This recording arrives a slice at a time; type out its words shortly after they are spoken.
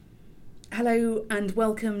Hello and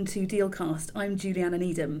welcome to Dealcast. I'm Juliana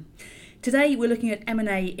Needham. Today we're looking at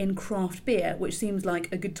M&A in craft beer, which seems like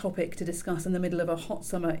a good topic to discuss in the middle of a hot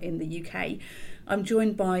summer in the UK. I'm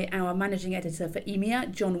joined by our managing editor for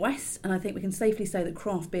EMEA, John West, and I think we can safely say that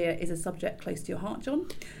craft beer is a subject close to your heart, John.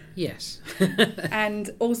 Yes.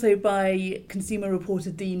 And also by consumer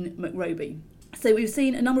reporter Deane McRobie. So we've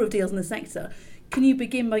seen a number of deals in the sector. Can you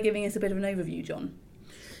begin by giving us a bit of an overview, John?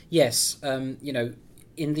 Yes.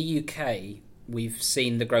 In the UK, we've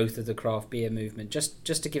seen the growth of the craft beer movement. Just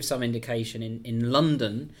to give some indication, in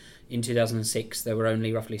London in 2006, there were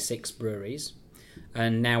only roughly 6 breweries.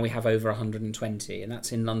 And now we have over 120, and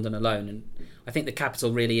that's in London alone. And I think the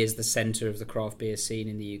capital really is the centre of the craft beer scene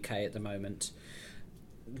in the UK at the moment.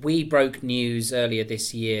 We broke news earlier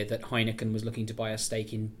this year that Heineken was looking to buy a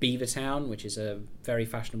stake in Beavertown, which is a very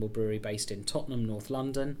fashionable brewery based in Tottenham, North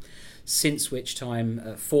London. Since which time,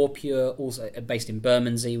 Fourpure, also based in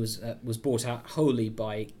Bermondsey, was bought out wholly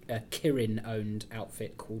by a Kirin-owned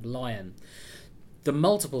outfit called Lion. The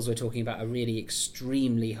multiples we're talking about are really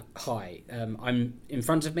extremely high. I'm in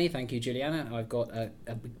front of me, thank you, Juliana. I've got a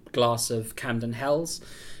glass of Camden Hells.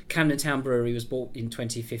 Camden Town Brewery was bought in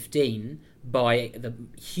 2015 by the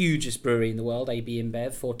hugest brewery in the world, AB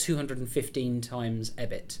InBev, for 215 times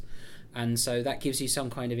EBIT. And so that gives you some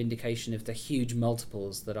kind of indication of the huge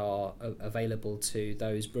multiples that are available to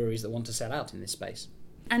those breweries that want to sell out in this space.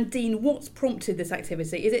 And Dean, what's prompted this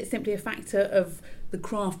activity? Is it simply a factor of the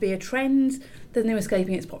craft beer trend? There's no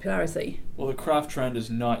escaping its popularity. Well, the craft trend is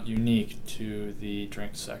not unique to the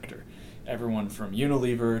drink sector. Everyone from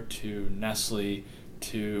Unilever to Nestle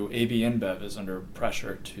to AB InBev is under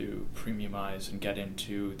pressure to premiumize and get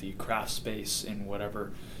into the craft space in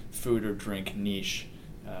whatever food or drink niche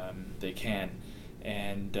they can.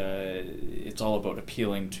 And it's all about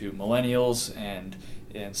appealing to millennials and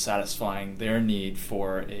satisfying their need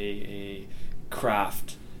for a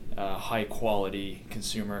craft, high-quality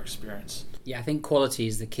consumer experience. Yeah, I think quality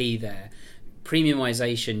is the key there.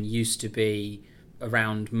 Premiumization used to be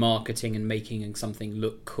around marketing and making something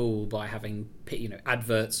look cool by having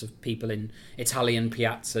adverts of people in Italian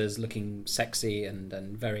piazzas looking sexy and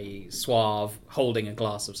very suave, holding a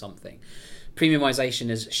glass of something. Premiumization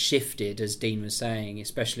has shifted, as Dean was saying,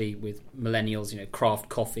 especially with millennials, craft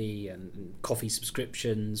coffee and coffee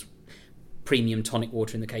subscriptions, premium tonic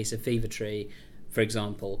water in the case of Fever Tree, for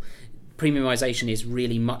example. Premiumization is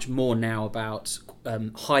really much more now about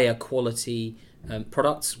higher quality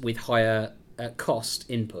products with higher cost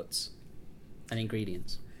inputs and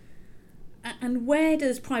ingredients. And where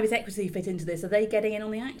does private equity fit into this? Are they getting in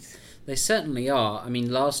on the act? They certainly are. I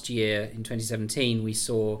mean, last year in 2017, we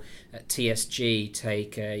saw TSG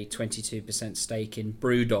take a 22% stake in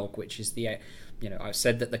Brewdog, which is I've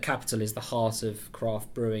said that the capital is the heart of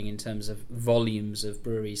craft brewing in terms of volumes of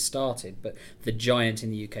breweries started, but the giant in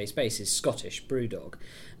the UK space is Scottish Brewdog.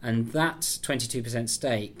 And that 22%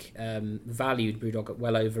 stake valued Brewdog at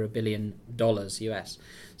well over $1 billion US.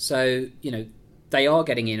 So, they are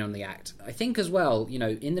getting in on the act. I think as well,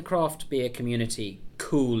 in the craft beer community,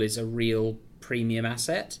 cool is a real premium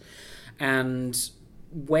asset. And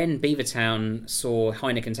when Beavertown saw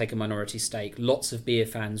Heineken take a minority stake, lots of beer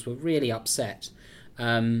fans were really upset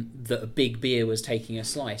that a big beer was taking a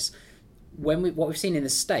slice. What we've seen in the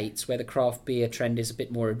States, where the craft beer trend is a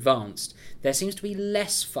bit more advanced, there seems to be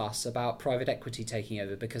less fuss about private equity taking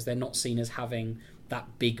over because they're not seen as having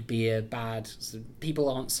that big beer bad. So people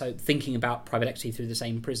aren't so thinking about private equity through the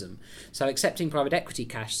same prism. So accepting private equity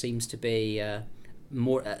cash seems to be a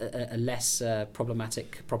less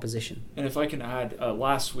problematic proposition. And if I can add,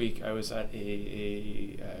 last week I was at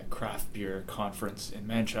a craft beer conference in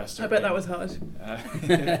Manchester. I bet that was hard.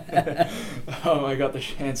 I got the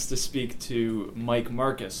chance to speak to Mike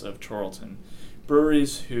Marcus of Chorlton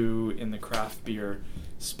Breweries, who in the craft beer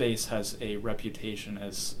space has a reputation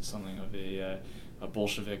as something of a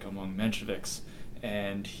Bolshevik among Mensheviks.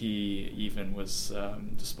 And he even was,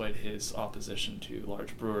 despite his opposition to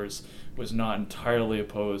large brewers, was not entirely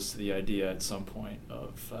opposed to the idea at some point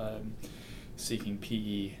of seeking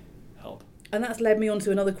PE help. And that's led me on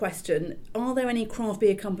to another question. Are there any craft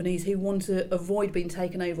beer companies who want to avoid being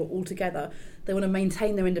taken over altogether? They want to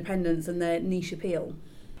maintain their independence and their niche appeal?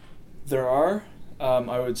 There are.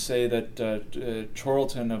 I would say that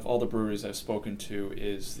Chorlton, of all the breweries I've spoken to,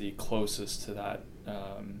 is the closest to that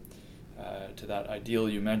ideal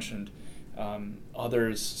you mentioned.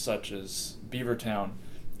 Others, such as Beavertown,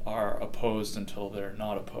 are opposed until they're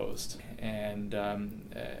not opposed. And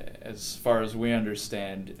as far as we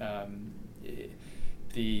understand,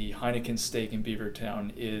 the Heineken stake in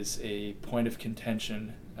Beavertown is a point of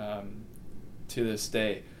contention to this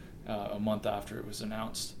day, a month after it was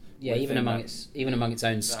announced. Yeah, even among its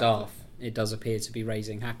own staff, it does appear to be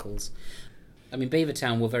raising hackles. I mean,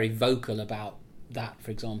 Beavertown were very vocal about that,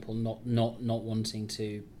 for example, not wanting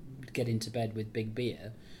to get into bed with big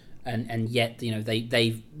beer, and yet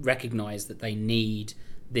they've recognised that they need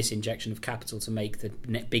this injection of capital to make the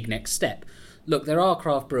big next step. Look, there are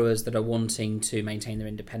craft brewers that are wanting to maintain their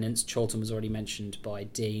independence. Chorlton was already mentioned by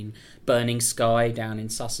Deane. Burning Sky down in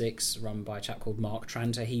Sussex, run by a chap called Mark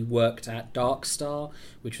Tranter. He worked at Dark Star,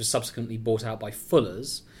 which was subsequently bought out by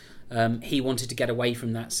Fuller's. He wanted to get away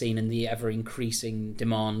from that scene and the ever-increasing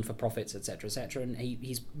demand for profits, etc., etc., and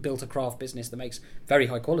he's built a craft business that makes very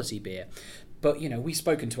high-quality beer. But, we've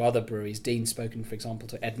spoken to other breweries. Deane's spoken, for example,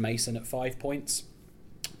 to Ed Mason at 5 Points,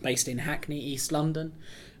 based in Hackney, East London,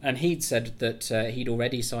 and he'd said that he'd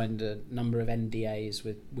already signed a number of NDAs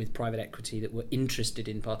with private equity that were interested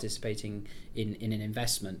in participating in an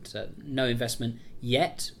investment. No investment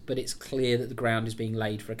yet, but it's clear that the ground is being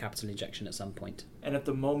laid for a capital injection at some point. And at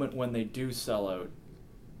the moment when they do sell out,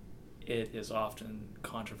 it is often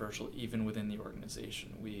controversial even within the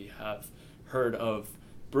organization. We have heard of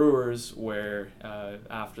brewers where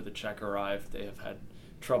after the check arrived, they have had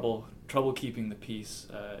trouble keeping the peace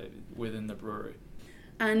within the brewery.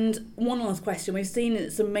 And one last question. We've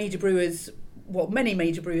seen some major brewers, many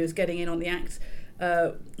major brewers getting in on the act,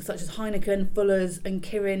 such as Heineken, Fuller's and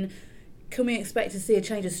Kirin. Can we expect to see a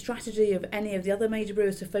change of strategy of any of the other major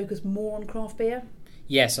brewers to focus more on craft beer?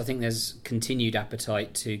 Yes, I think there's continued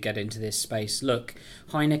appetite to get into this space. Look,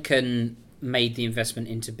 Heineken made the investment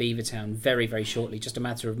into Beavertown very, very shortly, just a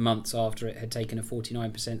matter of months after it had taken a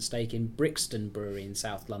 49% stake in Brixton Brewery in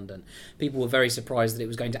South London. People were very surprised that it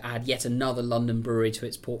was going to add yet another London brewery to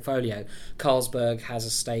its portfolio. Carlsberg has a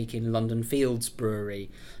stake in London Fields Brewery.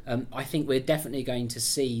 I think we're definitely going to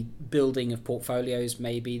see building of portfolios.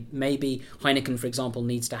 Maybe Heineken, for example,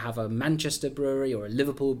 needs to have a Manchester brewery or a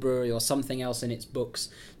Liverpool brewery or something else in its books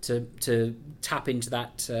to tap into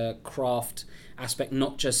that craft aspect,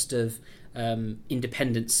 not just of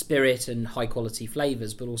independent spirit and high quality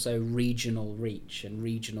flavours, but also regional reach and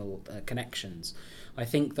regional connections. I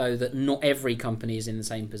think, though, that not every company is in the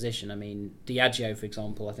same position. I mean, Diageo, for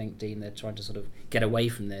example, I think, Dean, they're trying to sort of get away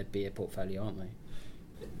from their beer portfolio, aren't they?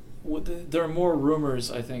 Well, there are more rumours,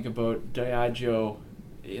 I think, about Diageo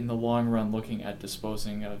in the long run looking at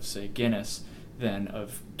disposing of, say, Guinness than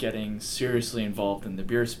of getting seriously involved in the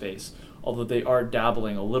beer space. Although they are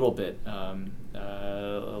dabbling a little bit in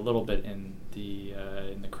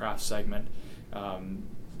the craft segment.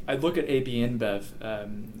 I look at AB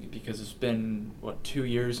InBev because it's been 2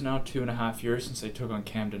 years now, 2.5 years since they took on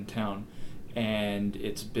Camden Town, and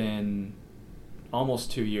it's been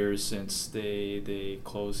almost 2 years since they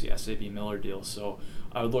closed the SAB Miller deal. So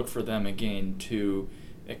I would look for them again to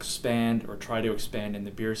expand or try to expand in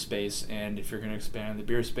the beer space. And if you're going to expand in the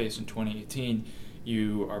beer space in 2018,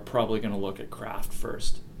 you are probably going to look at craft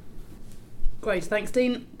first. Great. Thanks,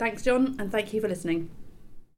 Dean. Thanks, John. And thank you for listening.